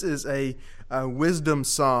is a wisdom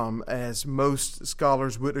psalm, as most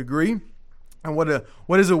scholars would agree. And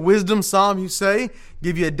what is a wisdom psalm, you say?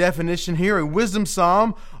 Give you a definition here. A wisdom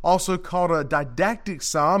psalm, also called a didactic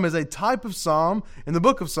psalm, is a type of psalm in the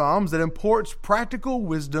book of Psalms that imparts practical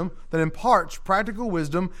wisdom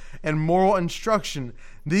and moral instruction.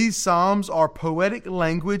 These psalms are poetic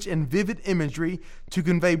language and vivid imagery to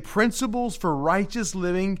convey principles for righteous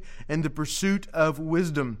living and the pursuit of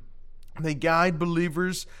wisdom. They guide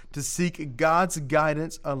believers to seek God's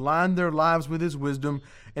guidance, align their lives with His wisdom,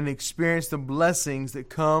 and experience the blessings that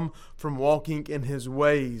come from walking in His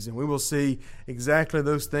ways. And we will see exactly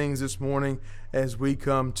those things this morning as we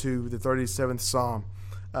come to the 37th Psalm.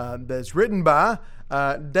 That's written by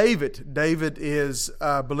David. David is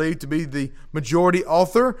believed to be the majority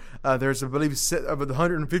author. There's, I believe, of the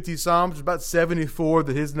 150 Psalms, about 74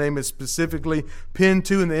 that his name is specifically pinned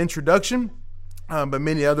to in the introduction. But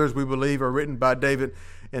many others, we believe, are written by David,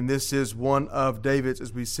 and this is one of David's,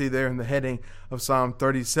 as we see there in the heading of Psalm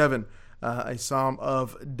 37, a Psalm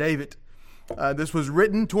of David. This was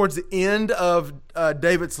written towards the end of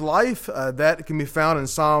David's life. That can be found in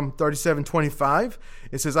Psalm 37:25.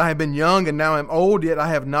 It says, "I have been young and now I am old, yet I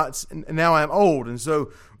have not. Now I am old." And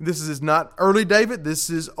so this is not early David. This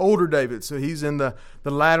is older David. So he's in the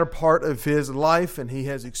latter part of his life, and he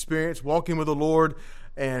has experienced walking with the Lord.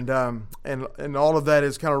 And all of that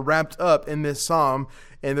is kind of wrapped up in this psalm.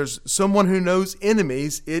 And there's someone who knows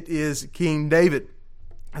enemies. It is King David,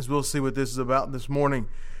 as we'll see what this is about this morning.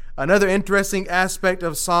 Another interesting aspect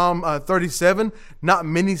of Psalm 37, not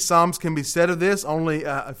many psalms can be said of this, only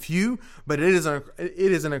a few, but it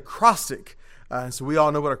is an acrostic. So we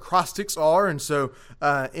all know what acrostics are, and so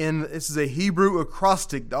this is a Hebrew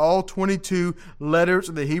acrostic. All 22 letters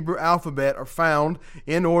of the Hebrew alphabet are found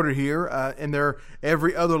in order here, and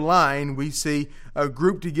every other line we see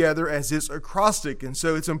grouped together as this acrostic. And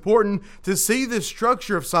so it's important to see the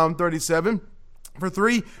structure of Psalm 37 for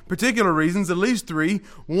three particular reasons, at least three.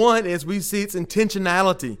 One is we see its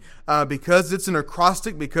intentionality because it's an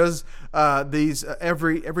acrostic, because these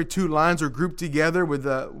every two lines are grouped together with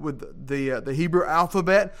the Hebrew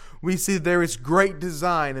alphabet. We see there is great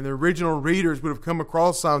design, and the original readers would have come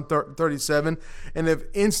across Psalm 37 and have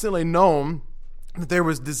instantly known that there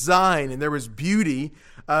was design and there was beauty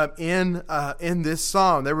in this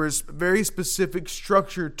psalm. There was very specific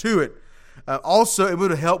structure to it. Also, it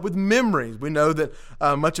would have helped with memories. We know that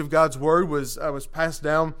much of God's Word was passed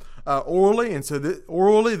down orally, and so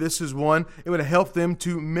this is one. It would have helped them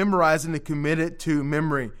to memorize and to commit it to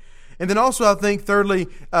memory. And then also, I think, thirdly,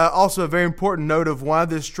 also a very important note of why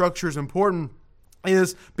this structure is important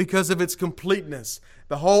is because of its completeness.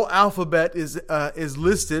 The whole alphabet is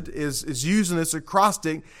listed, is used in this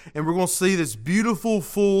acrostic, and we're going to see this beautiful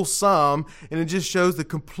full psalm, and it just shows the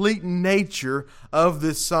complete nature of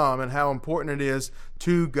this psalm and how important it is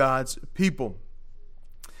to God's people.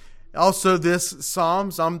 Also, this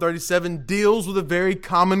psalm, Psalm 37, deals with a very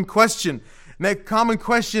common question. And that common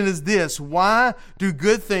question is this: why do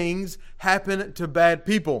good things happen to bad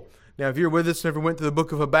people? Now, if you're with us and ever went to the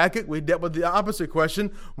book of Habakkuk, we dealt with the opposite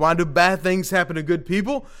question. Why do bad things happen to good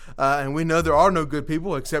people? And we know there are no good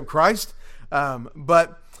people except Christ.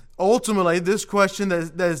 But ultimately, this question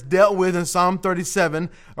that is dealt with in Psalm 37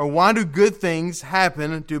 are why do good things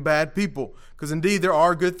happen to bad people? Because indeed there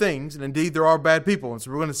are good things, and indeed there are bad people. And so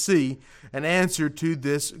we're going to see an answer to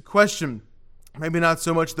this question. Maybe not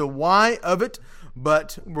so much the why of it,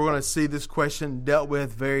 but we're going to see this question dealt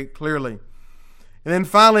with very clearly. And then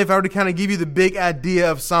finally, if I were to kind of give you the big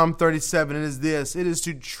idea of Psalm 37, it is this: it is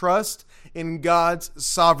to trust in God's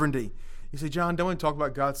sovereignty. You say, John, don't we talk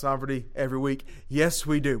about God's sovereignty every week? Yes,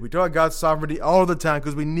 we do. We talk about God's sovereignty all the time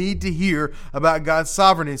because we need to hear about God's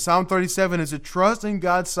sovereignty. Psalm 37 is to trust in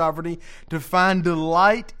God's sovereignty, to find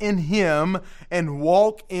delight in Him and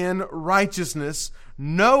walk in righteousness,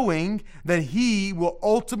 knowing that He will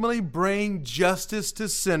ultimately bring justice to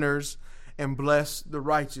sinners and bless the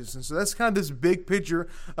righteous. And so that's kind of this big picture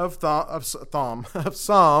of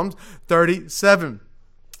Psalms 37.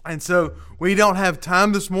 And so we don't have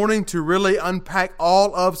time this morning to really unpack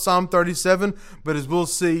all of Psalm 37, but as we'll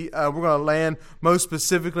see, we're going to land most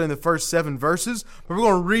specifically in the first 7 verses. But we're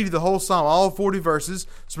going to read the whole psalm, all 40 verses.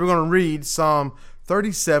 So we're going to read Psalm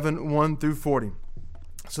 37, 1 through 40.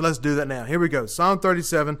 So let's do that now. Here we go. Psalm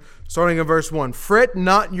 37, starting in verse 1. Fret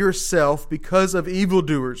not yourself because of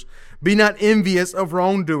evildoers. Be not envious of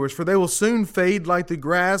wrongdoers, for they will soon fade like the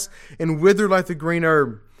grass and wither like the green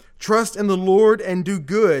herb. Trust in the Lord and do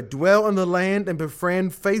good. Dwell in the land and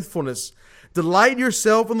befriend faithfulness. Delight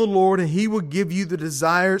yourself in the Lord, and He will give you the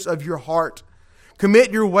desires of your heart.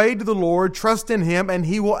 Commit your way to the Lord. Trust in Him, and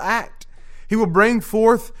He will act. He will bring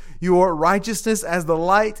forth your righteousness as the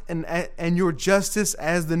light and your justice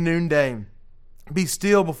as the noonday. Be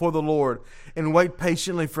still before the Lord and wait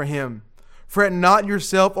patiently for Him. Fret not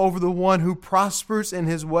yourself over the one who prospers in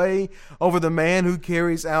his way, over the man who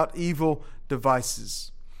carries out evil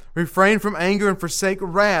devices. Refrain from anger and forsake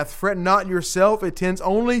wrath. Fret not yourself, it tends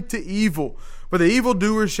only to evil. For the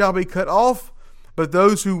evildoers shall be cut off, but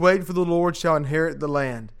those who wait for the Lord shall inherit the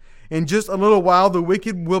land. In just a little while the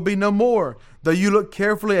wicked will be no more. Though you look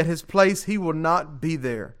carefully at his place, he will not be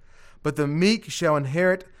there. But the meek shall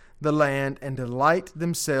inherit the land and delight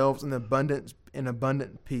themselves in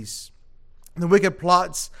abundant peace. The wicked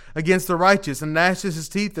plots against the righteous and gnashes his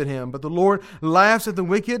teeth at him. But the Lord laughs at the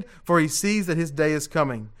wicked, for he sees that his day is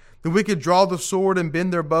coming. The wicked draw the sword and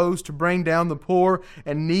bend their bows to bring down the poor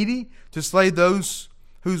and needy, to slay those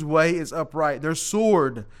whose way is upright. Their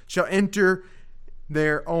sword shall enter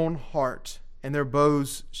their own heart, and their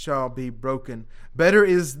bows shall be broken. Better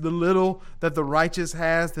is the little that the righteous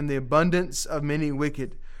has than the abundance of many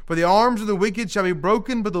wicked. For the arms of the wicked shall be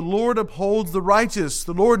broken, but the Lord upholds the righteous.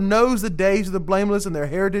 The Lord knows the days of the blameless, and their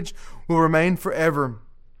heritage will remain forever.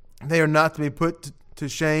 They are not to be put to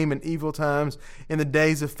shame in evil times. In the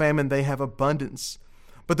days of famine they have abundance.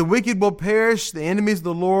 But the wicked will perish. The enemies of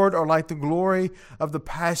the Lord are like the glory of the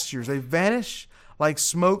pastures. They vanish like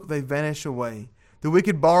smoke, they vanish away. The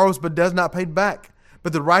wicked borrows but does not pay back,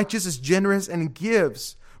 but the righteous is generous and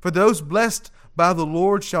gives. For those blessed by the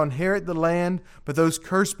Lord shall inherit the land, but those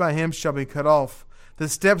cursed by him shall be cut off. The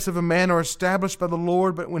steps of a man are established by the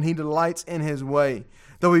Lord, but when he delights in his way.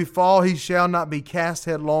 Though he fall, he shall not be cast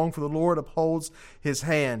headlong, for the Lord upholds his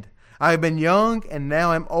hand. I have been young, and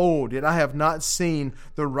now am old, yet I have not seen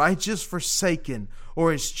the righteous forsaken,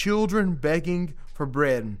 or his children begging for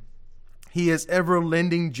bread. He is ever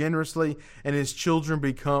lending generously, and his children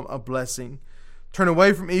become a blessing. Turn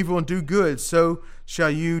away from evil and do good, so shall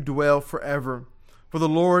you dwell forever. For the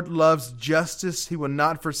Lord loves justice. He will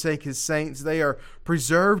not forsake his saints. They are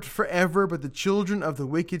preserved forever, but the children of the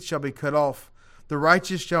wicked shall be cut off. The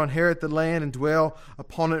righteous shall inherit the land and dwell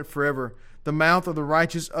upon it forever. The mouth of the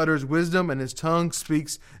righteous utters wisdom, and his tongue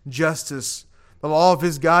speaks justice. The law of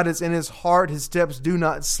his God is in his heart. His steps do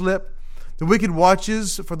not slip. The wicked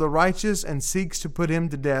watches for the righteous and seeks to put him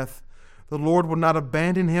to death. The Lord will not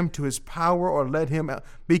abandon him to his power or let him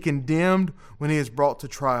be condemned when he is brought to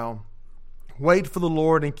trial. Wait for the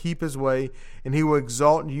Lord and keep his way, and he will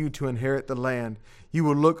exalt you to inherit the land. You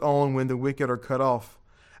will look on when the wicked are cut off.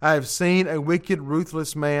 I have seen a wicked,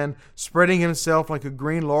 ruthless man spreading himself like a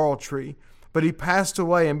green laurel tree. But he passed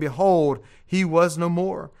away, and behold, he was no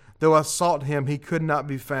more. Though I sought him, he could not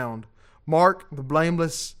be found. Mark the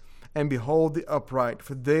blameless, and behold the upright,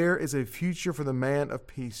 for there is a future for the man of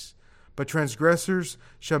peace. But transgressors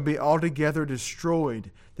shall be altogether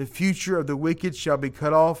destroyed. The future of the wicked shall be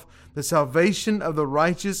cut off. The salvation of the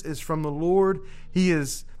righteous is from the Lord. He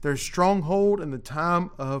is their stronghold in the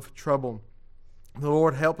time of trouble. The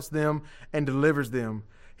Lord helps them and delivers them.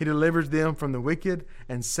 He delivers them from the wicked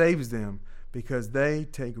and saves them, because they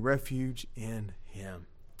take refuge in him.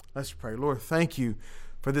 Let's pray. Lord, thank you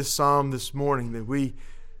for this psalm this morning that we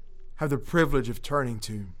have the privilege of turning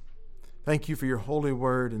to. Thank you for your holy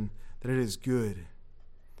word and that it is good.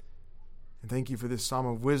 And thank you for this psalm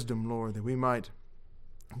of wisdom, Lord, that we might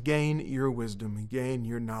gain your wisdom and gain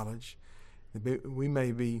your knowledge, that we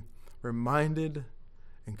may be reminded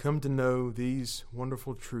and come to know these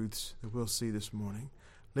wonderful truths that we'll see this morning.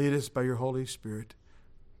 Lead us by your Holy Spirit.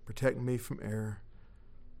 Protect me from error.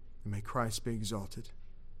 And may Christ be exalted.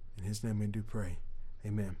 In his name we do pray.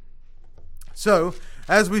 Amen. So,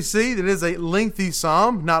 as we see, it is a lengthy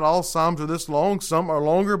psalm. Not all psalms are this long. Some are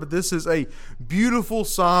longer, but this is a beautiful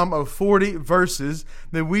psalm of 40 verses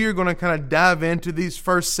that we are going to kind of dive into these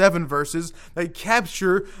first 7 verses that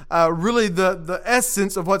capture really the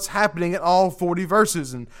essence of what's happening in all 40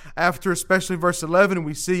 verses. And after especially verse 11,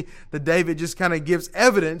 we see that David just kind of gives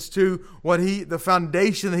evidence to the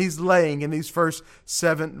foundation that he's laying in these first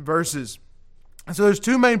 7 verses. So there's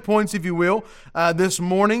 2 main points, if you will, this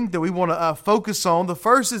morning that we want to focus on. The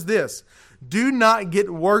first is this: do not get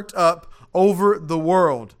worked up over the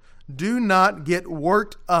world. Do not get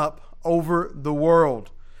worked up over the world.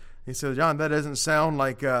 He said, John, that doesn't sound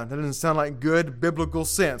like good biblical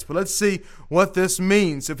sense. But let's see what this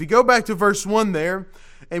means. So if you go back to verse 1 there,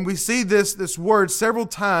 and we see this word several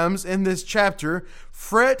times in this chapter: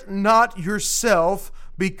 fret not yourself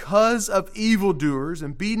because of evildoers,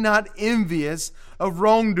 and be not envious of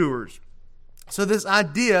wrongdoers. So this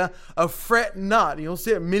idea of fret not, you'll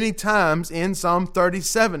see it many times in Psalm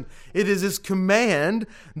 37. It is this command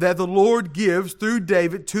that the Lord gives through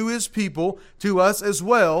David to his people, to us as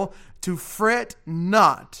well, to fret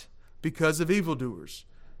not because of evildoers.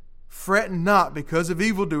 Fret not because of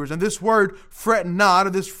evildoers. And this word, fret not, or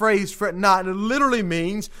this phrase, fret not, it literally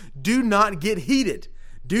means do not get heated.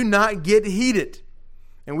 Do not get heated.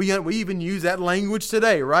 And we even use that language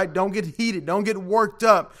today, right? Don't get heated. Don't get worked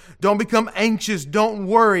up. Don't become anxious. Don't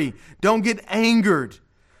worry. Don't get angered.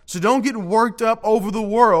 So don't get worked up over the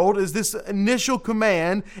world is this initial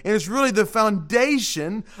command, and it's really the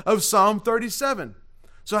foundation of Psalm 37.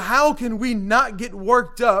 So how can we not get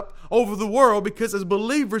worked up over the world? Because as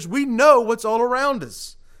believers, we know what's all around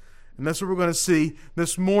us. And that's what we're going to see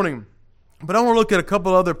this morning. But I want to look at a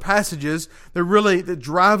couple other passages that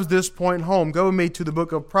drives this point home. Go with me to the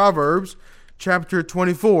book of Proverbs, chapter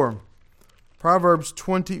 24. Proverbs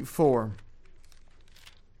 24.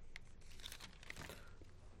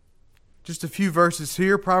 Just a few verses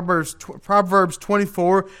here. Proverbs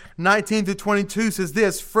 24, 19 to 22 says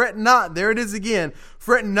this, fret not, there it is again,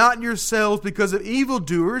 fret not yourselves because of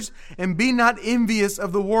evildoers, and be not envious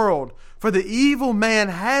of the world. For the evil man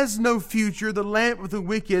has no future, the lamp of the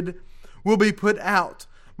wicked will be put out.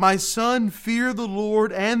 My son, fear the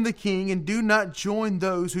Lord and the king, and do not join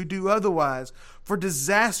those who do otherwise. For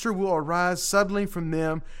disaster will arise suddenly from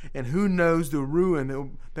them, and who knows the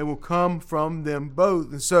ruin that will come from them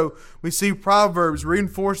both. And so we see Proverbs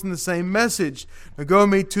reinforcing the same message. Now go with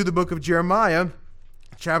me to the book of Jeremiah,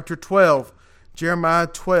 chapter 12. Jeremiah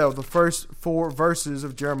 12, the first 4 verses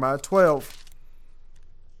of Jeremiah 12.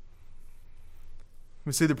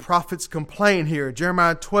 We see the prophets complain here.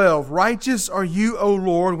 Jeremiah 12, righteous are you, O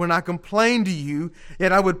Lord, when I complain to you,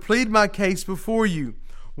 yet I would plead my case before you.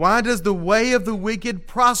 Why does the way of the wicked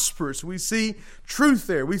prosper? So we see truth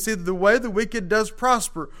there. We see that the way of the wicked does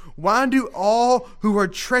prosper. Why do all who are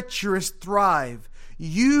treacherous thrive?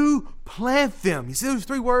 You plant them. You see those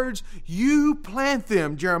 3 words? You plant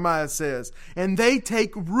them, Jeremiah says, and they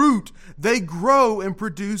take root. They grow and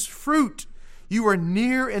produce fruit. You are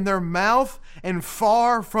near in their mouth and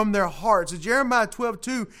far from their hearts. So Jeremiah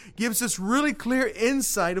 12:2 gives us really clear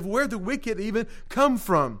insight of where the wicked even come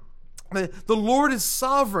from. The Lord is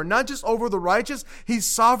sovereign, not just over the righteous, He's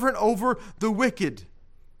sovereign over the wicked.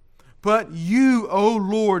 But you, O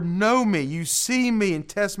Lord, know me. You see me and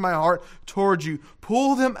test my heart toward you.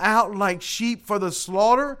 Pull them out like sheep for the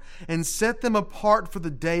slaughter and set them apart for the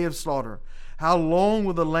day of slaughter. How long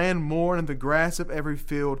will the land mourn and the grass of every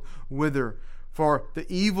field wither? For the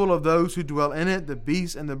evil of those who dwell in it, the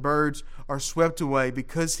beasts and the birds are swept away,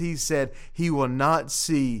 because He said He will not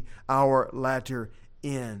see our latter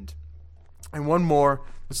end. And one more,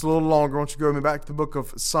 it's a little longer. I want you to go with me back to the book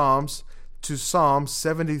of Psalms, to Psalm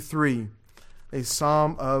 73, a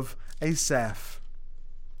psalm of Asaph.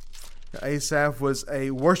 Now, Asaph was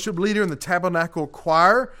a worship leader in the tabernacle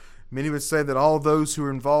choir. Many would say that all those who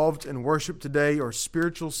are involved in worship today are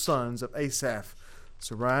spiritual sons of Asaph.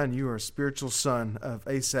 So Ryan, you are a spiritual son of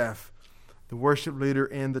Asaph, the worship leader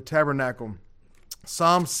in the tabernacle.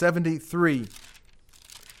 Psalm 73.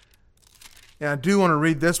 And I do want to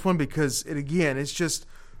read this one because it's just,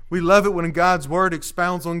 we love it when God's Word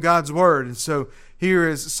expounds on God's Word. And so here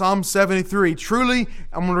is Psalm 73. Truly,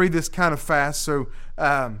 I'm going to read this kind of fast. So,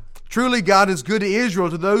 truly God is good to Israel,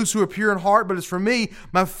 to those who are pure in heart. But as for me,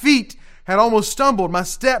 my feet had almost stumbled. My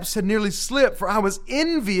steps had nearly slipped, for I was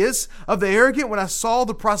envious of the arrogant when I saw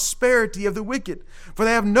the prosperity of the wicked. For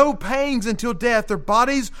they have no pangs until death. Their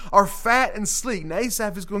bodies are fat and sleek. Now,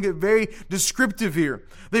 Asaph is going to get very descriptive here.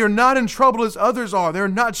 They are not in trouble as others are. They are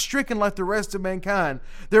not stricken like the rest of mankind.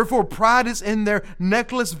 Therefore, pride is in their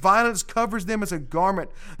necklace. Violence covers them as a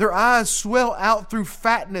garment. Their eyes swell out through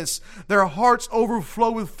fatness. Their hearts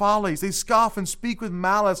overflow with follies. They scoff and speak with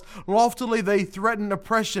malice. Loftily they threaten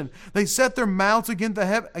oppression. They set their mouths against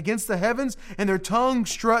the heavens, and their tongue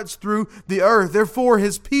struts through the earth. Therefore,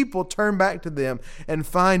 His people turn back to them and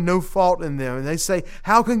find no fault in them. And they say,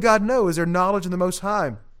 how can God know? Is there knowledge in the Most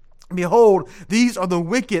High? Behold, these are the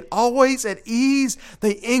wicked, always at ease.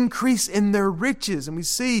 They increase in their riches. And we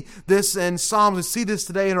see this in Psalms. We see this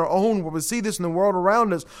today in our own world. We see this in the world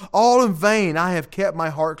around us. All in vain I have kept my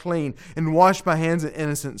heart clean and washed my hands in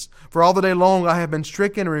innocence. For all the day long I have been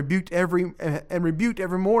stricken and rebuked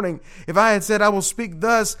every morning. If I had said I will speak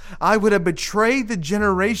thus, I would have betrayed the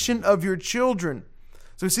generation of your children.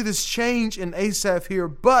 So we see this change in Asaph here.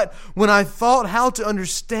 But when I thought how to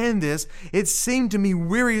understand this, it seemed to me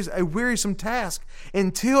a wearisome task,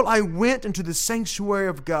 until I went into the sanctuary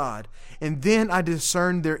of God, and then I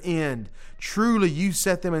discerned their end. Truly you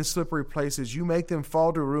set them in slippery places. You make them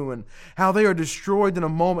fall to ruin. How they are destroyed in a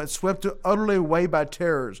moment, swept utterly away by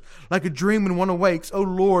terrors. Like a dream when one awakes. O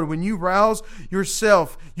Lord, when you rouse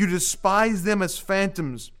yourself, you despise them as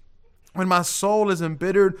phantoms. When my soul is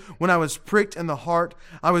embittered, when I was pricked in the heart,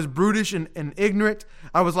 I was brutish and ignorant.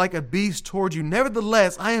 I was like a beast toward you.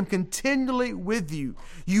 Nevertheless, I am continually with you.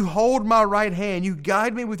 You hold my right hand. You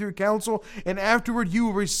guide me with your counsel, and afterward you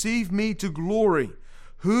will receive me to glory.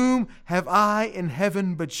 Whom have I in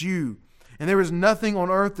heaven but you? And there is nothing on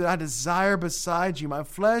earth that I desire besides you. My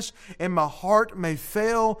flesh and my heart may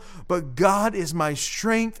fail, but God is my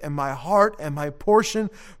strength and my heart and my portion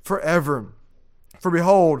forever. For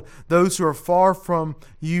behold, those who are far from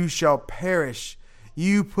you shall perish.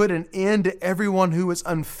 You put an end to everyone who is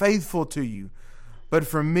unfaithful to you. But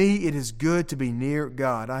for me it is good to be near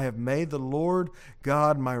God. I have made the Lord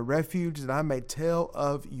God my refuge, that I may tell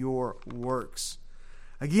of your works.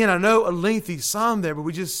 Again, I know a lengthy psalm there, but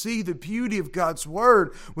we just see the beauty of God's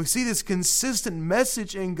word. We see this consistent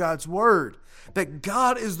message in God's word, that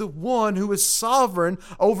God is the one who is sovereign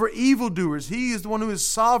over evildoers. He is the one who is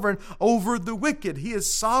sovereign over the wicked. He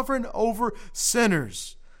is sovereign over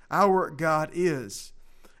sinners. Our God is.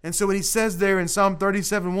 And so when he says there in Psalm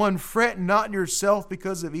 37:1, fret not yourself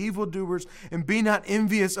because of evildoers, and be not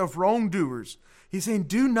envious of wrongdoers. He's saying,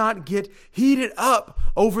 do not get heated up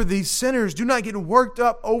over these sinners. Do not get worked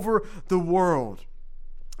up over the world.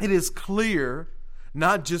 It is clear,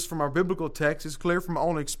 not just from our biblical text, it's clear from our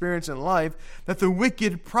own experience in life, that the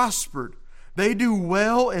wicked prospered. They do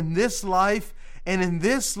well in this life and in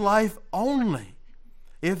this life only.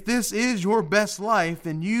 If this is your best life,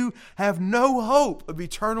 then you have no hope of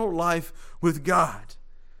eternal life with God.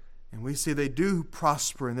 And we see they do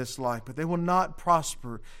prosper in this life, but they will not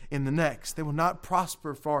prosper in the next. They will not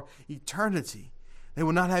prosper for eternity. They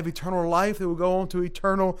will not have eternal life. They will go on to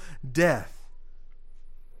eternal death.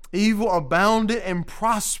 Evil abounded and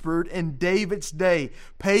prospered in David's day.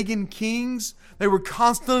 Pagan kings, they were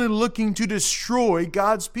constantly looking to destroy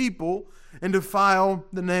God's people and defile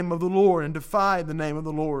the name of the Lord and defy the name of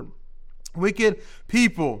the Lord. Wicked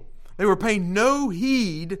people, they were paying no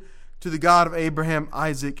heed to the God of Abraham,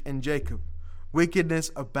 Isaac, and Jacob. Wickedness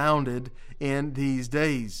abounded in these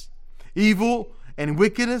days. Evil and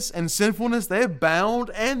wickedness and sinfulness, they abound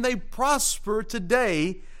and they prosper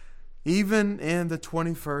today, even in the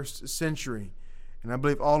 21st century. And I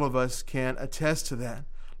believe all of us can attest to that.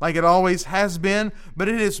 Like it always has been, but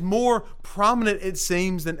it is more prominent, it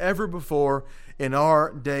seems, than ever before in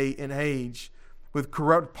our day and age. With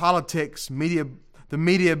corrupt politics, the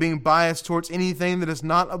media being biased towards anything that is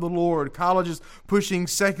not of the Lord, colleges pushing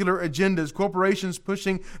secular agendas, corporations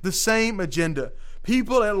pushing the same agenda,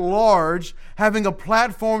 people at large having a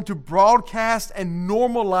platform to broadcast and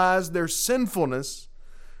normalize their sinfulness,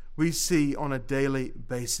 we see on a daily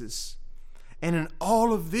basis. And in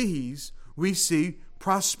all of these, we see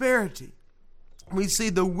prosperity. We see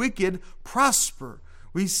the wicked prosper.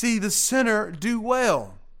 We see the sinner do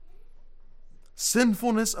well.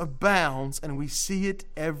 Sinfulness abounds, and we see it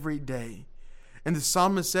every day. And the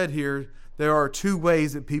psalmist said here, there are two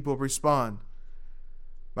ways that people respond: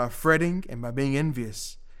 by fretting and by being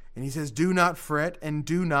envious. And he says, do not fret and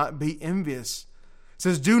do not be envious. It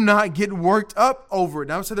says, do not get worked up over it.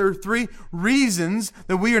 Now, so there are three reasons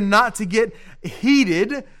that we are not to get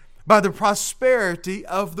heated by the prosperity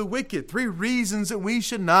of the wicked. Three reasons that we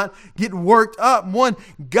should not get worked up. One,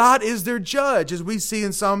 God is their judge, as we see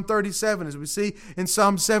in Psalm 37, as we see in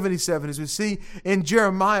Psalm 77, as we see in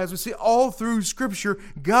Jeremiah, as we see all through Scripture.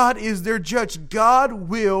 God is their judge. God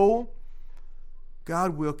will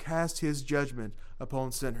cast His judgment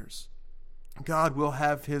upon sinners. God will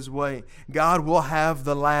have His way. God will have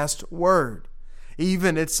the last word.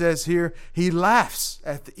 Even it says here, He laughs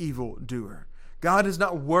at the evildoer. God is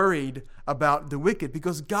not worried about the wicked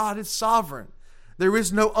because God is sovereign. There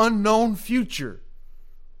is no unknown future.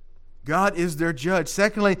 God is their judge.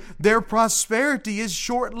 Secondly, their prosperity is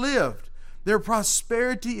short-lived. Their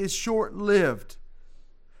prosperity is short-lived. It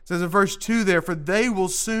says in verse 2 there, for they will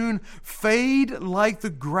soon fade like the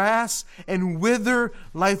grass and wither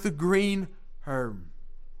like the green herb.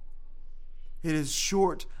 It is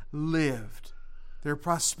short-lived. Their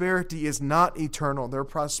prosperity is not eternal. Their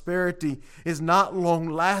prosperity is not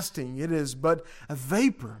long-lasting. It is but a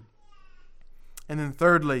vapor. And then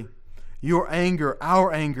thirdly, your anger,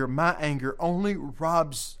 our anger, my anger only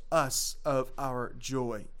robs us of our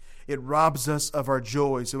joy. It robs us of our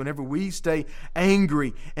joy. So whenever we stay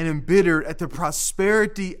angry and embittered at the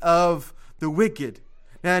prosperity of the wicked,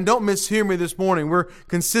 now, and don't mishear me this morning. We're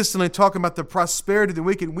consistently talking about the prosperity of the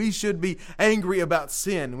wicked. We should be angry about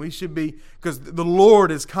sin. We should be, because the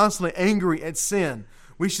Lord is constantly angry at sin.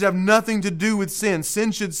 We should have nothing to do with sin.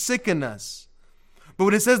 Sin should sicken us. But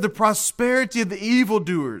when it says the prosperity of the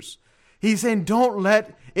evildoers, He's saying don't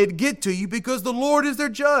let it get to you because the Lord is their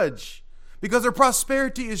judge. because their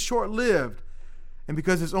prosperity is short-lived, and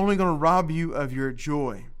because it's only going to rob you of your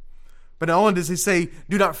joy. But not only does he say,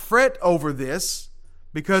 do not fret over this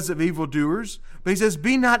because of evildoers, but he says,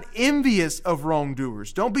 be not envious of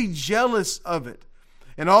wrongdoers. Don't be jealous of it.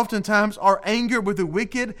 And oftentimes our anger with the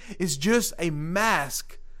wicked is just a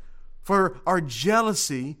mask for our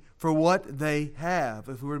jealousy for what they have,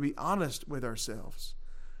 if we were to be honest with ourselves.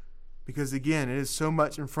 Because again, it is so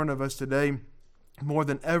much in front of us today, more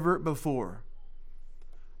than ever before.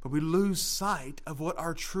 But we lose sight of what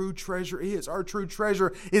our true treasure is. Our true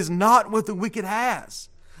treasure is not what the wicked has.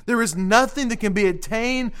 There is nothing that can be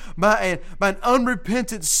attained by an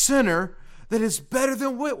unrepentant sinner that is better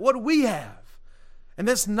than what we have. And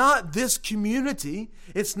that's not this community.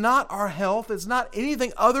 It's not our health. It's not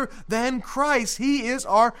anything other than Christ. He is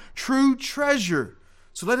our true treasure.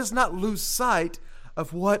 So let us not lose sight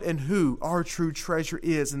of what and who our true treasure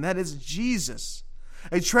is, and that is Jesus.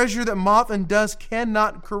 A treasure that moth and dust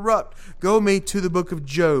cannot corrupt. Go with me to the book of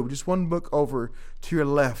Job. Just one book over to your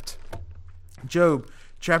left. Job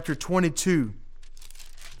chapter 22.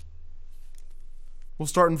 We'll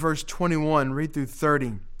start in verse 21, read through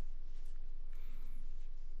 30.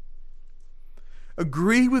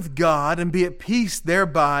 Agree with God and be at peace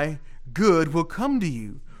thereby. Good will come to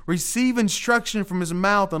you. Receive instruction from his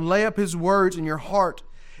mouth and lay up his words in your heart.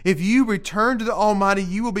 If you return to the Almighty,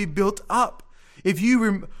 you will be built up. If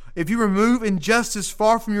you remove injustice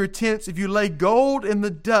far from your tents, if you lay gold in the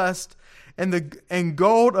dust and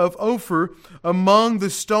gold of Ophir among the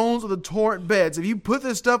stones of the torrent beds, if you put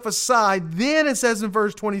this stuff aside, then it says in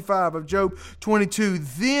verse 25 of Job 22,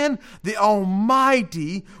 then the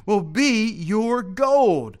Almighty will be your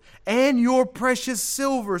gold and your precious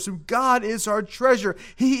silver. So God is our treasure.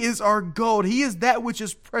 He is our gold. He is that which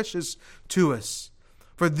is precious to us.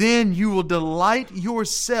 For then you will delight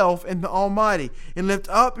yourself in the Almighty and lift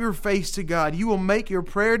up your face to God. You will make your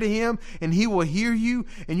prayer to Him, and He will hear you,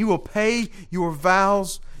 and you will pay your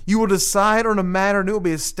vows. You will decide on a matter, and it will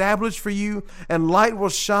be established for you, and light will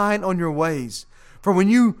shine on your ways. For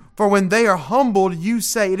when they are humbled, you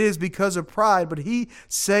say it is because of pride, but He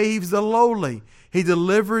saves the lowly. He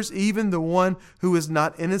delivers even the one who is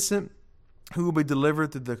not innocent, who will be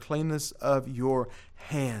delivered through the cleanness of your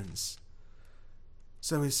hands.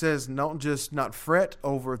 So he says, not fret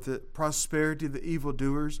over the prosperity of the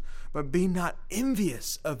evildoers, but be not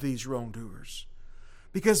envious of these wrongdoers.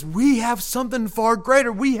 Because we have something far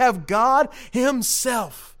greater. We have God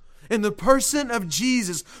Himself in the person of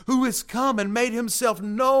Jesus, who has come and made Himself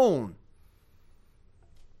known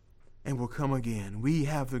and will come again. We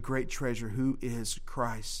have the great treasure, who is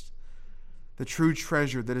Christ. The true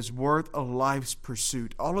treasure that is worth a life's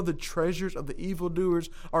pursuit. All of the treasures of the evildoers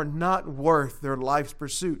are not worth their life's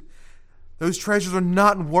pursuit. Those treasures are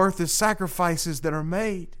not worth the sacrifices that are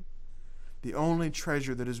made. The only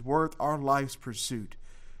treasure that is worth our life's pursuit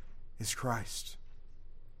is Christ.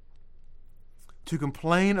 To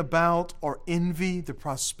complain about or envy the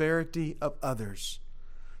prosperity of others.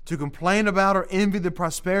 To complain about or envy the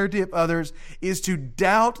prosperity of others is to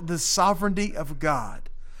doubt the sovereignty of God.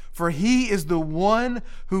 For He is the one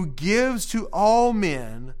who gives to all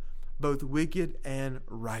men, both wicked and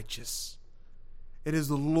righteous. It is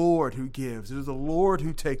the Lord who gives. It is the Lord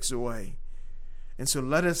who takes away. And so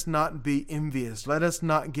let us not be envious. Let us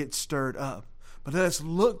not get stirred up. But let us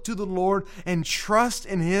look to the Lord and trust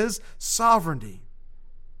in His sovereignty.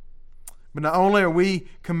 But not only are we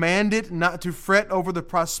commanded not to fret over the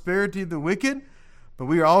prosperity of the wicked, but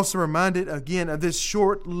we are also reminded again of this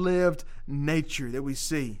short-lived nature that we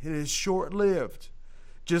see. It is short-lived.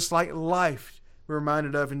 Just like life, we're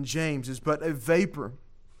reminded of in James, is but a vapor.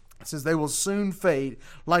 It says they will soon fade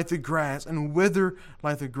like the grass and wither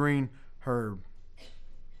like the green herb.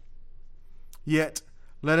 Yet,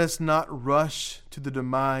 let us not rush to the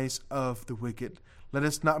demise of the wicked. Let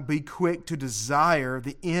us not be quick to desire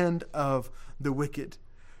the end of the wicked.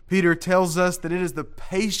 Peter tells us that it is the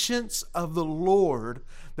patience of the Lord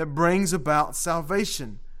that brings about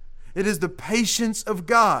salvation. It is the patience of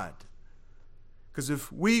God. Because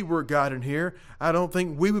if we were God in here, I don't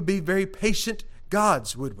think we would be very patient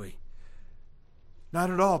gods, would we? Not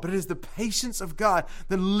at all. But it is the patience of God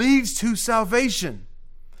that leads to salvation.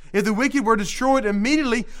 If the wicked were destroyed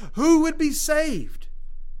immediately, who would be saved?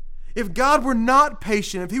 If God were not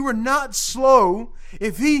patient, if He were not slow,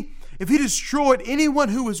 if He destroyed anyone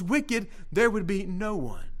who was wicked, there would be no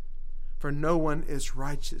one. For no one is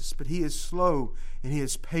righteous, but He is slow and He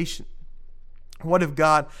is patient. What if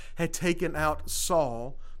God had taken out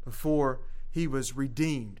Saul before he was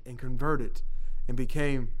redeemed and converted and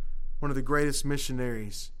became one of the greatest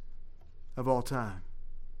missionaries of all time?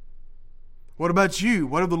 What about you?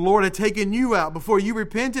 What if the Lord had taken you out before you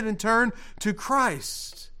repented and turned to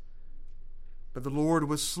Christ? But the Lord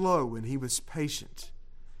was slow and He was patient.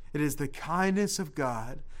 It is the kindness of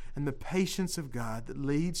God and the patience of God that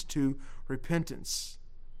leads to repentance.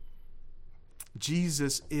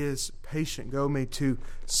 Jesus is patient. Go with me to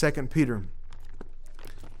 2 Peter.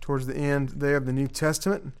 Towards the end there of the New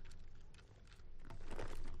Testament.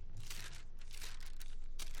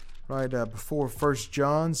 Right before 1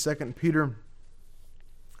 John, 2 Peter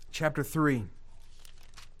chapter 3.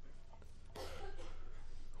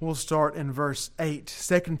 We'll start in verse 8.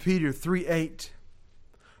 2 Peter 3:8.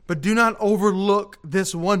 But do not overlook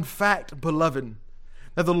this one fact, beloved,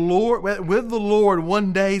 that with the Lord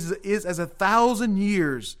 1 day is as 1,000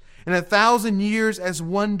 years, and 1,000 years as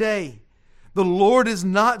 1 day. The Lord is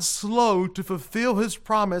not slow to fulfill His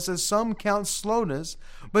promise, as some count slowness,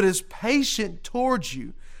 but is patient towards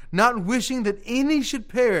you, not wishing that any should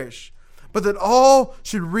perish, but that all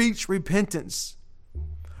should reach repentance.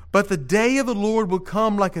 But the day of the Lord will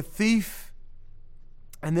come like a thief,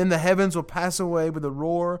 and then the heavens will pass away with a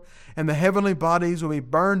roar, and the heavenly bodies will be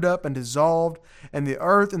burned up and dissolved, and the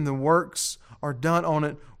earth and the works are done on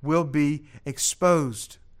it will be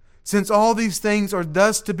exposed. Since all these things are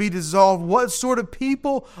thus to be dissolved, what sort of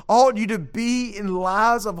people ought you to be in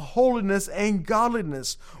lives of holiness and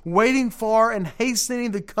godliness, waiting for and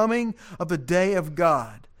hastening the coming of the day of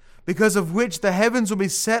God, because of which the heavens will be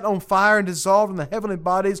set on fire and dissolved, and the heavenly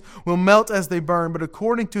bodies will melt as they burn. But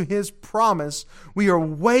according to His promise, we are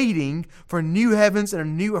waiting for new heavens and a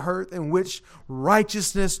new earth in which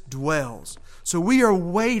righteousness dwells. So we are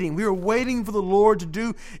waiting. We are waiting for the Lord to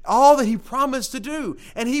do all that He promised to do,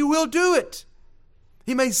 and He will do it.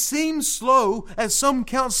 He may seem slow, as some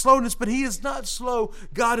count slowness, but He is not slow.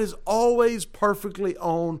 God is always perfectly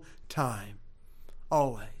on time.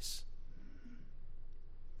 Always.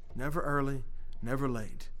 Never early, never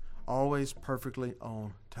late. Always perfectly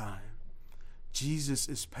on time. Jesus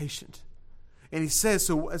is patient. And He says,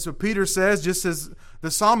 so Peter says, just as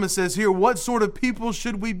the psalmist says here, what sort of people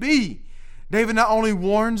should we be? David not only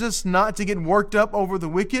warns us not to get worked up over the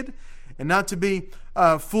wicked and not to be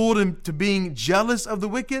fooled into being jealous of the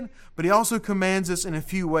wicked, but he also commands us in a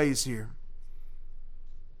few ways here.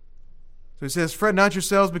 So he says, fret not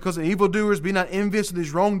yourselves because of evildoers, be not envious of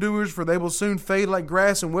these wrongdoers, for they will soon fade like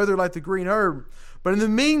grass and wither like the green herb. But in the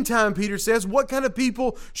meantime, Peter says, what kind of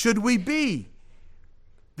people should we be?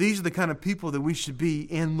 These are the kind of people that we should be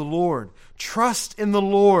in the Lord. Trust in the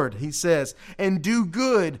Lord, he says, and do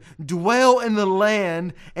good, dwell in the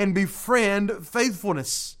land, and befriend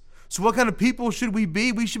faithfulness. So what kind of people should we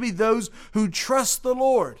be? We should be those who trust the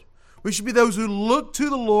Lord. We should be those who look to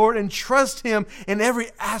the Lord and trust Him in every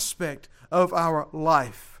aspect of our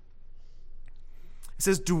life. It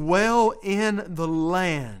says, dwell in the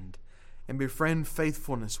land and befriend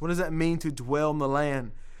faithfulness. What does that mean, to dwell in the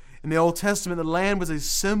land? In the Old Testament, the land was a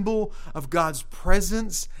symbol of God's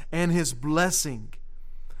presence and His blessing.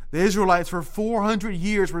 The Israelites for 400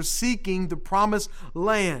 years were seeking the promised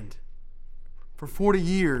land. For 40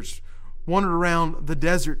 years, wandered around the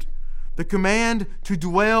desert. The command to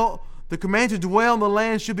dwell in the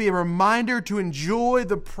land should be a reminder to enjoy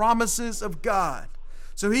the promises of God.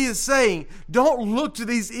 So he is saying, don't look to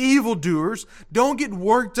these evildoers. Don't get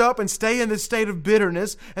worked up and stay in this state of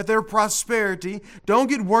bitterness at their prosperity. Don't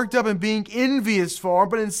get worked up in being envious for them,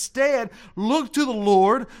 but instead look to the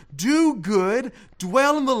Lord, do good,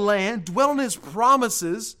 dwell in the land, dwell in His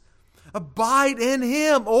promises, abide in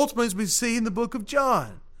Him. Ultimately, as we see in the book of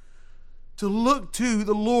John, to look to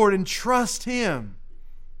the Lord and trust Him.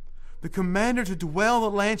 The commander to dwell in the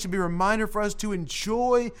land should be a reminder for us to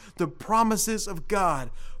enjoy the promises of God.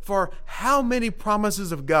 For how many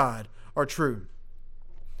promises of God are true?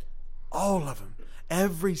 All of them.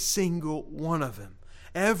 Every single one of them.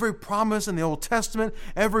 Every promise in the Old Testament,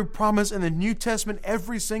 every promise in the New Testament,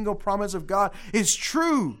 every single promise of God is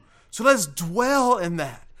true. So let's dwell in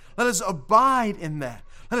that. Let us abide in that.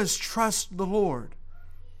 Let us trust the Lord.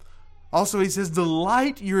 Also, he says,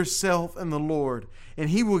 delight yourself in the Lord, and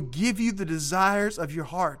He will give you the desires of your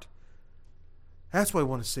heart. That's what we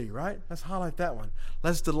want to see, right? Let's highlight that one.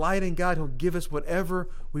 Let's delight in God. He'll give us whatever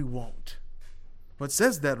we want. Well, it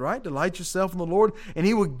says that, right? Delight yourself in the Lord, and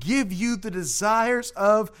He will give you the desires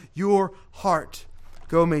of your heart.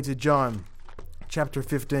 Go with me to John chapter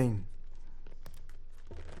 15.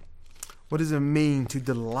 What does it mean to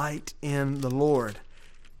delight in the Lord?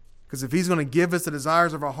 Because if He's going to give us the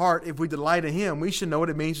desires of our heart, if we delight in Him, we should know what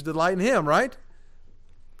it means to delight in Him, right?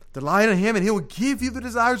 Delight in Him, and He will give you the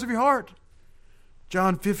desires of your heart.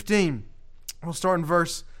 John 15, we'll start in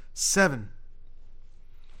verse 7.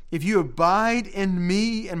 If you abide in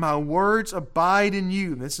me and my words abide in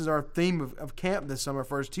you. This is our theme of camp this summer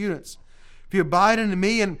for our students. If you abide in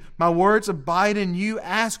me and my words abide in you,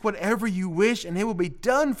 ask whatever you wish and it will be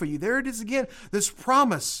done for you. There it is again, this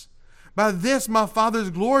promise. By this my Father is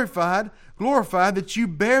glorified that you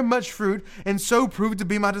bear much fruit and so prove to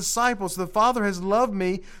be my disciples. The Father has loved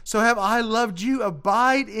me, so have I loved you.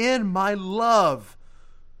 Abide in my love.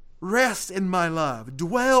 Rest in my love.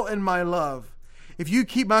 Dwell in my love. If you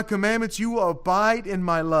keep my commandments, you will abide in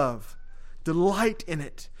my love. Delight in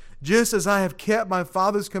it, just as I have kept my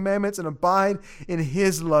Father's commandments and abide in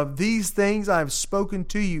his love. These things I have spoken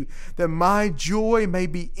to you, that my joy may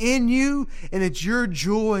be in you and that your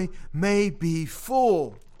joy may be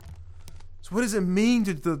full. So what does it mean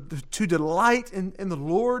to delight in the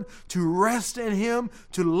Lord, to rest in him,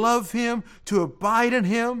 to love him, to abide in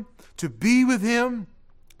him, to be with him,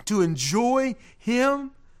 to enjoy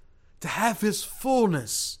him, to have his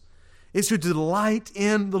fullness? Is to delight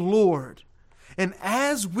in the Lord. And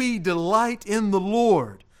as we delight in the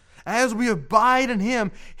Lord, as we abide in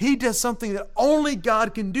him, he does something that only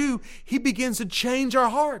God can do. He begins to change our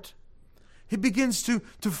heart. He begins to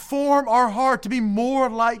form our heart to be more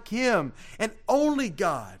like him. And only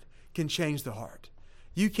God can change the heart.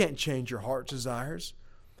 You can't change your heart's desires.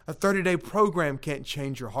 A 30-day program can't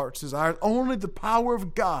change your heart's desires. Only the power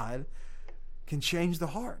of God can change the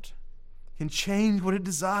heart, can change what it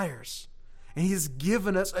desires. And he has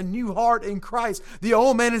given us a new heart in Christ. The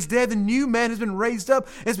old man is dead. The new man has been raised up.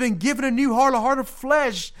 Has been given a new heart, a heart of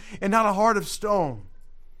flesh and not a heart of stone.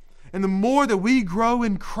 And the more that we grow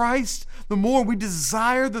in Christ, the more we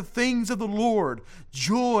desire the things of the Lord.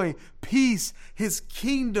 Joy, peace, his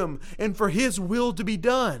kingdom, and for his will to be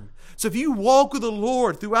done. So if you walk with the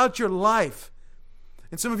Lord throughout your life,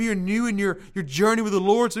 and some of you are new in your journey with the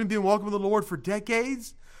Lord, some of you have been walking with the Lord for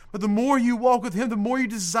decades, but the more you walk with him, the more you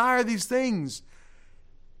desire these things.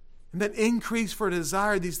 And that increase for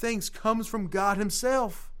desire these things comes from God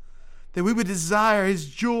himself. That we would desire his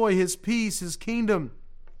joy, his peace, his kingdom,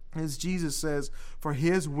 as Jesus says, for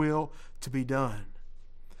his will to be done.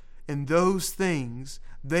 And those things,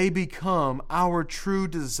 they become our true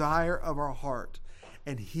desire of our heart.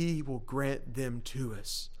 And he will grant them to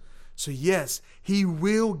us. So yes, he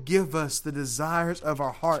will give us the desires of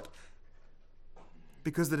our heart,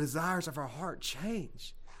 because the desires of our heart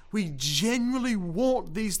change. We genuinely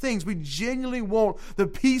want these things. We genuinely want the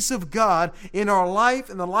peace of God in our life,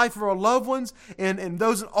 in the life of our loved ones, and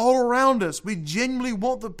those all around us. We genuinely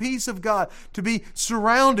want the peace of God to be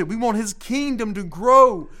surrounded. We want his kingdom to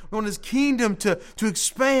grow. We want his kingdom to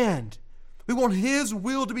expand. We want his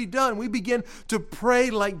will to be done. We begin to pray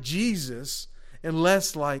like Jesus and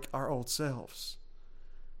less like our old selves.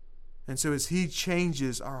 And so as he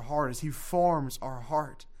changes our heart, as he forms our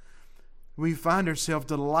heart, we find ourselves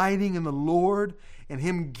delighting in the Lord and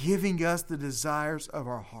him giving us the desires of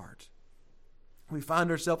our heart. We find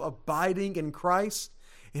ourselves abiding in Christ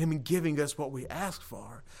and him giving us what we ask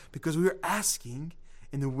for, because we are asking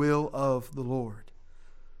in the will of the Lord.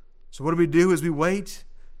 So what do we do as we wait?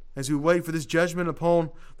 As we wait for this judgment upon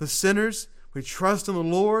the sinners, we trust in the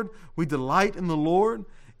Lord, we delight in the Lord.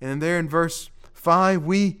 And there in verse 5,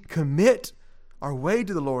 we commit our way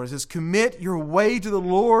to the Lord. It says, commit your way to the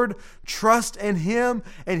Lord, trust in him,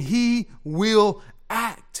 and he will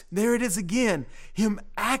act. There it is again, him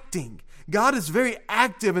acting. God is very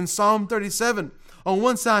active in Psalm 37. On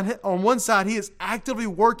one side, he is actively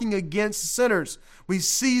working against sinners. We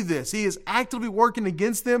see this. He is actively working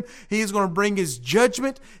against them. He is going to bring his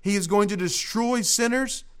judgment. He is going to destroy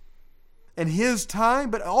sinners in his time,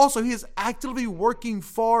 but also he is actively working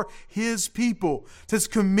for his people. It says,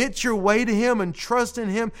 commit your way to him and trust in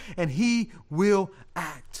him, and he will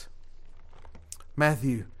act.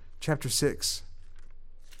 Matthew chapter 6.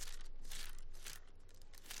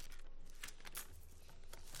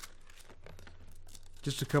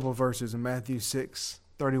 Just a couple of verses in Matthew 6,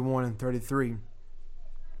 31 and 33.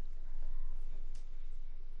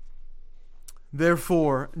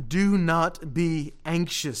 Therefore, do not be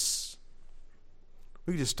anxious.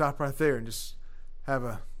 We could just stop right there and just have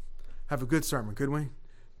a good sermon, couldn't we?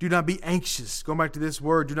 Do not be anxious. Going back to this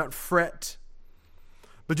word, do not fret.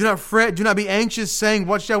 But do not fret, do not be anxious, saying,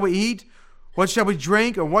 what shall we eat? What shall we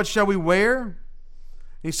drink? Or what shall we wear?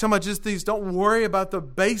 He's talking about just these. Don't worry about the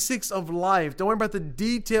basics of life. Don't worry about the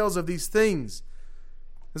details of these things.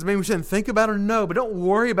 Doesn't mean we shouldn't think about it, no, but don't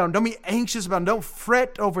worry about them. Don't be anxious about them. Don't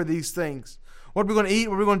fret over these things. What are we going to eat?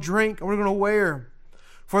 What are we going to drink? What are we going to wear?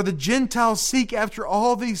 For the Gentiles seek after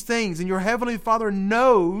all these things, and your heavenly Father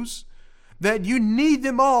knows that you need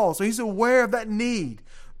them all. So he's aware of that need.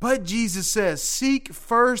 But Jesus says, seek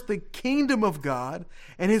first the kingdom of God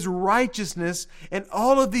and His righteousness, and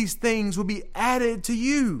all of these things will be added to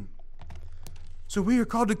you. So we are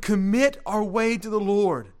called to commit our way to the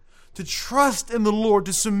Lord, to trust in the Lord,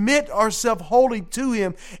 to submit ourselves wholly to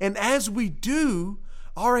Him. And as we do,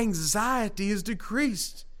 our anxiety is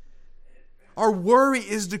decreased. Our worry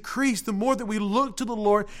is decreased the more that we look to the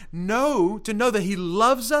Lord, to know that He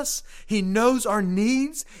loves us, He knows our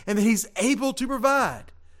needs, and that He's able to provide.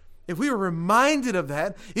 If we are reminded of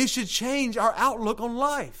that, it should change our outlook on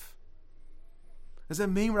life. Does that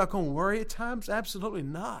mean we're not going to worry at times? Absolutely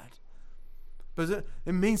not. But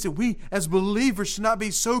it means that we, as believers, should not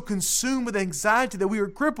be so consumed with anxiety that we are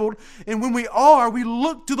crippled. And when we are, we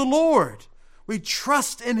look to the Lord. We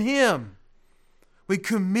trust in Him. We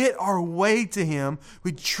commit our way to Him.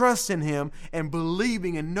 We trust in Him and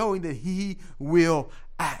believing and knowing that He will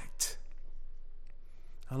act.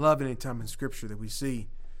 I love any time in Scripture that we see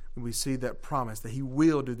that promise that He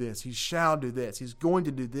will do this, He shall do this, He's going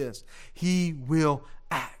to do this. He will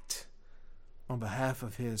act on behalf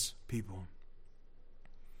of His people.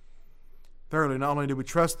 Thirdly, not only do we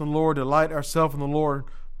trust in the Lord, delight ourselves in the Lord,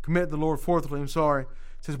 commit to the Lord. Fourthly, it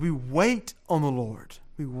says we wait on the Lord.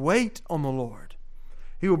 We wait on the Lord.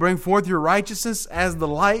 He will bring forth your righteousness as the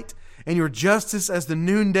light and your justice as the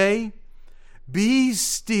noonday. Be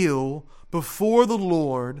still before the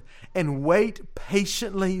Lord and wait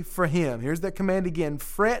patiently for Him. Here's that command again.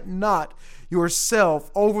 Fret not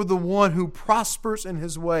yourself over the one who prospers in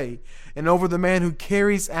his way and over the man who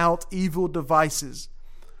carries out evil devices.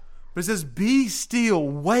 But it says, be still,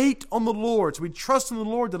 wait on the Lord. So we trust in the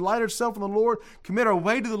Lord, delight ourselves in the Lord, commit our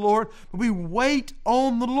way to the Lord, but we wait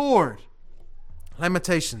on the Lord.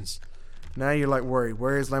 Lamentations. Now you're like worried.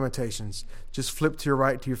 Where is Lamentations? Just flip to your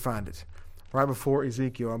right till you find it. Right before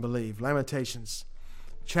Ezekiel, I believe. Lamentations,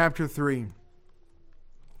 chapter 3.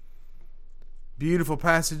 Beautiful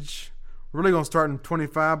passage. We're really going to start in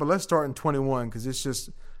 25, but let's start in 21 because it's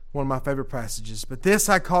just one of my favorite passages. But this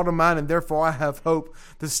I call to mind, and therefore I have hope.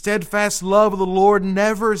 The steadfast love of the Lord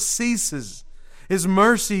never ceases. His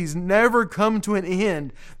mercies never come to an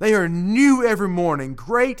end. They are new every morning.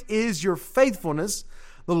 Great is your faithfulness.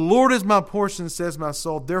 The Lord is my portion, says my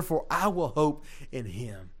soul. Therefore I will hope in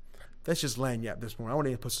Him. Let's just land you up this morning. I want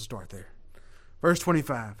to put a start there. Verse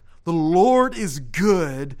 25. The Lord is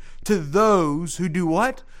good to those who do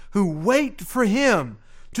what? Who wait for Him.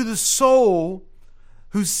 To the soul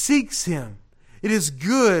who seeks Him. It is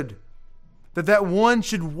good that one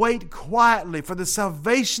should wait quietly for the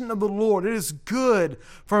salvation of the Lord. It is good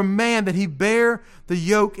for a man that he bear the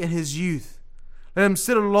yoke in his youth. Let him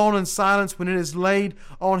sit alone in silence when it is laid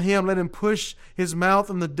on him. Let him push his mouth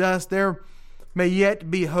in the dust. There may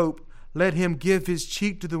yet be hope. Let him give his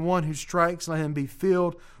cheek to the one who strikes. Let him be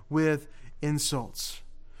filled with insults.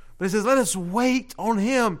 But it says, let us wait on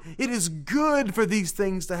Him. It is good for these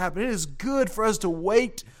things to happen. It is good for us to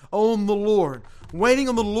wait on the Lord. Waiting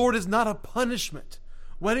on the Lord is not a punishment.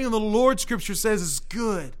 Waiting on the Lord, Scripture says, is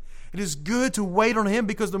good. It is good to wait on Him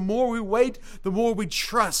because the more we wait, the more we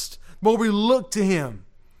trust, the more we look to Him.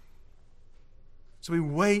 So we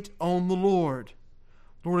wait on the Lord.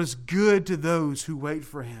 The Lord is good to those who wait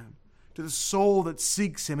for Him, to the soul that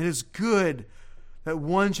seeks Him. It is good that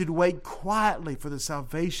one should wait quietly for the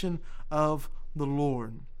salvation of the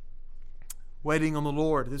Lord. Waiting on the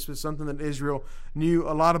Lord. This was something that Israel knew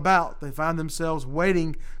a lot about. They found themselves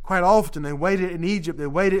waiting quite often. They waited in Egypt. They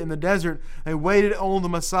waited in the desert. They waited on the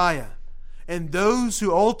Messiah. And those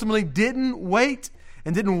who ultimately didn't wait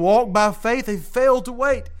and didn't walk by faith, they failed to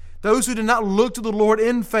wait. Those who did not look to the Lord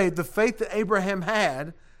in faith, the faith that Abraham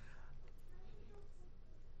had,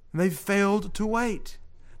 they failed to wait.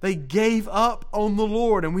 They gave up on the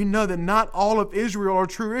Lord. And we know that not all of Israel are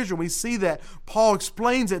true Israel. We see that. Paul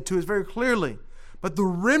explains it to us very clearly. But the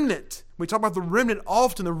remnant, we talk about the remnant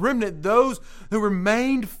often, the remnant, those who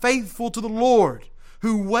remained faithful to the Lord,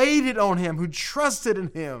 who waited on Him, who trusted in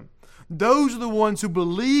Him. Those are the ones who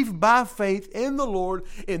believed by faith in the Lord,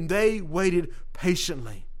 and they waited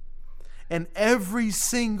patiently. And every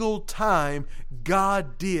single time,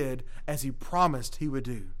 God did as He promised He would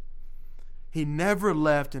do. He never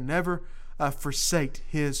left and never forsake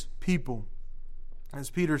His people. As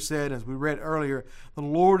Peter said, as we read earlier, the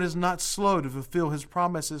Lord is not slow to fulfill His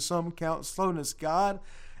promises. Some count slowness. God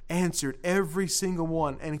answered every single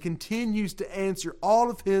one and continues to answer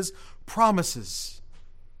all of His promises.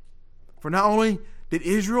 For not only did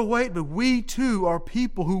Israel wait, but we too are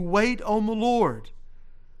people who wait on the Lord.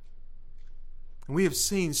 And we have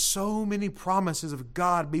seen so many promises of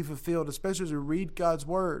God be fulfilled, especially as we read God's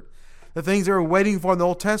Word. the things they were waiting for in the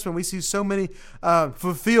Old Testament. We see so many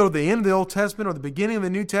fulfilled at the end of the Old Testament or the beginning of the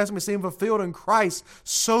New Testament. We see them fulfilled in Christ.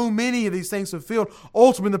 So many of these things fulfilled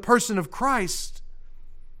ultimately in the person of Christ.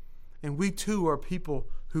 And we too are people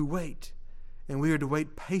who wait. And we are to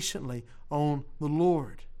wait patiently on the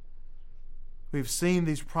Lord. We've seen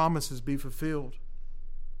these promises be fulfilled.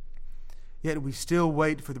 Yet we still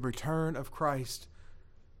wait for the return of Christ,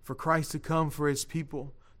 for Christ to come for His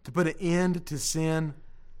people, to put an end to sin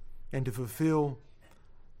and to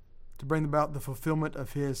bring about the fulfillment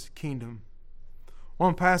of His kingdom.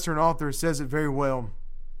 One pastor and author says it very well.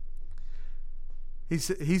 He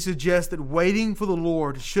suggests that waiting for the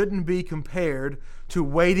Lord shouldn't be compared to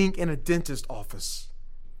waiting in a dentist office.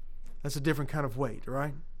 That's a different kind of wait,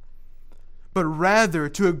 right? But rather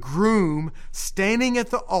to a groom standing at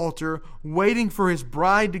the altar, waiting for his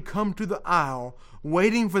bride to come to the aisle,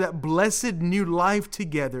 waiting for that blessed new life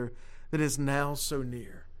together that is now so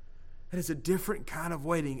near. It is a different kind of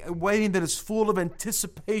waiting, a waiting that is full of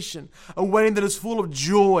anticipation, a waiting that is full of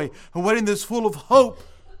joy, a waiting that is full of hope.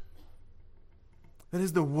 That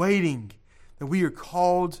is the waiting that we are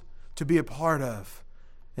called to be a part of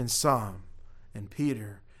in Psalm and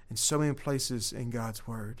Peter and so many places in God's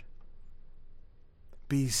Word.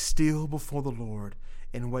 Be still before the Lord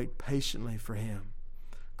and wait patiently for Him.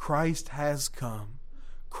 Christ has come.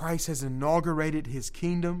 Christ has inaugurated His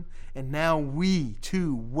kingdom, and now we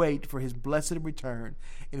too wait for His blessed return,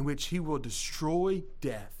 in which He will destroy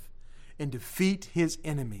death and defeat His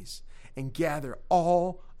enemies and gather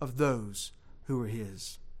all of those who are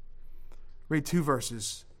His. Read 2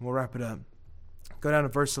 verses, and we'll wrap it up. Go down to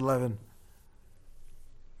verse 11.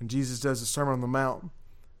 When Jesus does the Sermon on the Mount,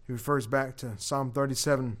 He refers back to Psalm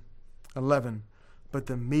 37:11. But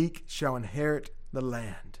the meek shall inherit the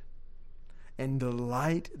land and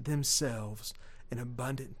delight themselves in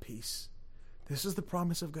abundant peace. This is the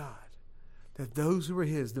promise of God, that those who are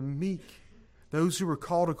His, the meek, those who are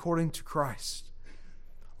called according to Christ,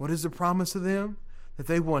 what is the promise of them? That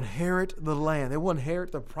they will inherit the land. They will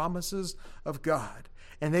inherit the promises of God.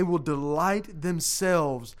 And they will delight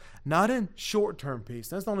themselves, not in short-term peace.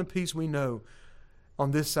 That's the only peace we know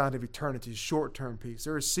on this side of eternity, short-term peace.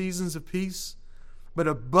 There are seasons of peace, but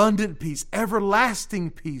abundant peace,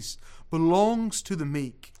 everlasting peace belongs to the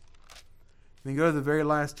meek. Then go to the very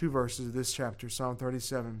last 2 verses of this chapter, Psalm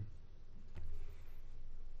 37.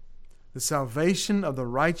 The salvation of the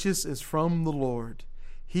righteous is from the Lord.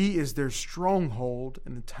 He is their stronghold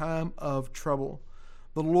in the time of trouble.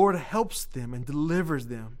 The Lord helps them and delivers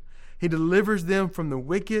them. He delivers them from the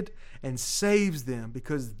wicked and saves them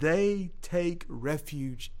because they take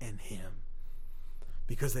refuge in Him.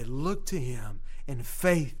 Because they look to Him in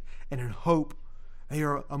faith and in hope. They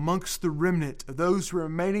are amongst the remnant of those who are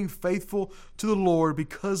remaining faithful to the Lord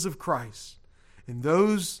because of Christ. And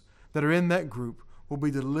those that are in that group will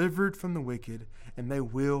be delivered from the wicked, and they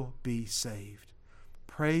will be saved.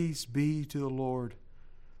 Praise be to the Lord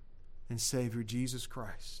and Savior Jesus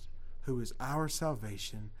Christ, who is our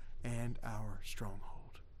salvation and our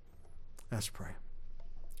stronghold. Let's pray.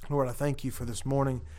 Lord, I thank You for this morning.